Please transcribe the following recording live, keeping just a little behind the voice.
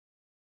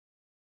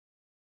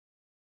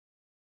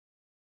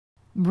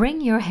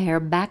Bring your hair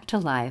back to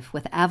life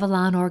with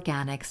Avalon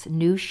Organics'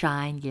 new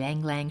Shine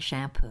Ylang Ylang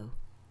Shampoo.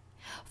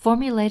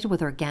 Formulated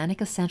with organic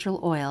essential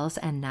oils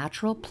and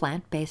natural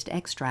plant-based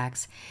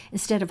extracts,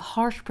 instead of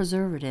harsh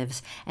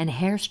preservatives and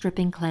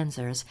hair-stripping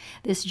cleansers,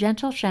 this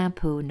gentle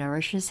shampoo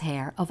nourishes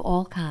hair of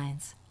all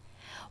kinds.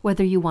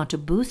 Whether you want to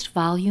boost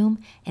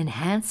volume,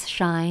 enhance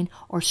shine,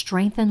 or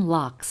strengthen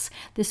locks,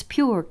 this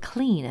pure,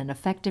 clean, and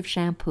effective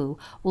shampoo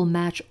will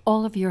match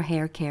all of your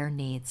hair care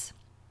needs.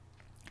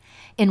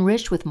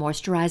 Enriched with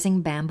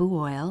moisturizing bamboo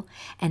oil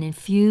and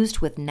infused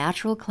with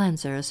natural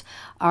cleansers,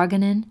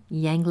 arginine,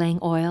 ylang ylang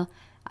oil,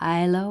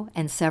 aloe,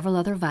 and several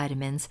other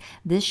vitamins,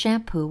 this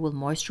shampoo will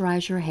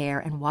moisturize your hair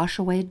and wash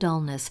away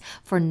dullness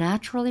for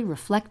naturally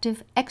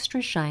reflective,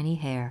 extra shiny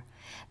hair.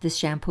 This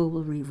shampoo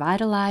will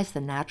revitalize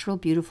the natural,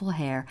 beautiful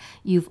hair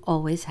you've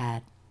always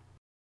had.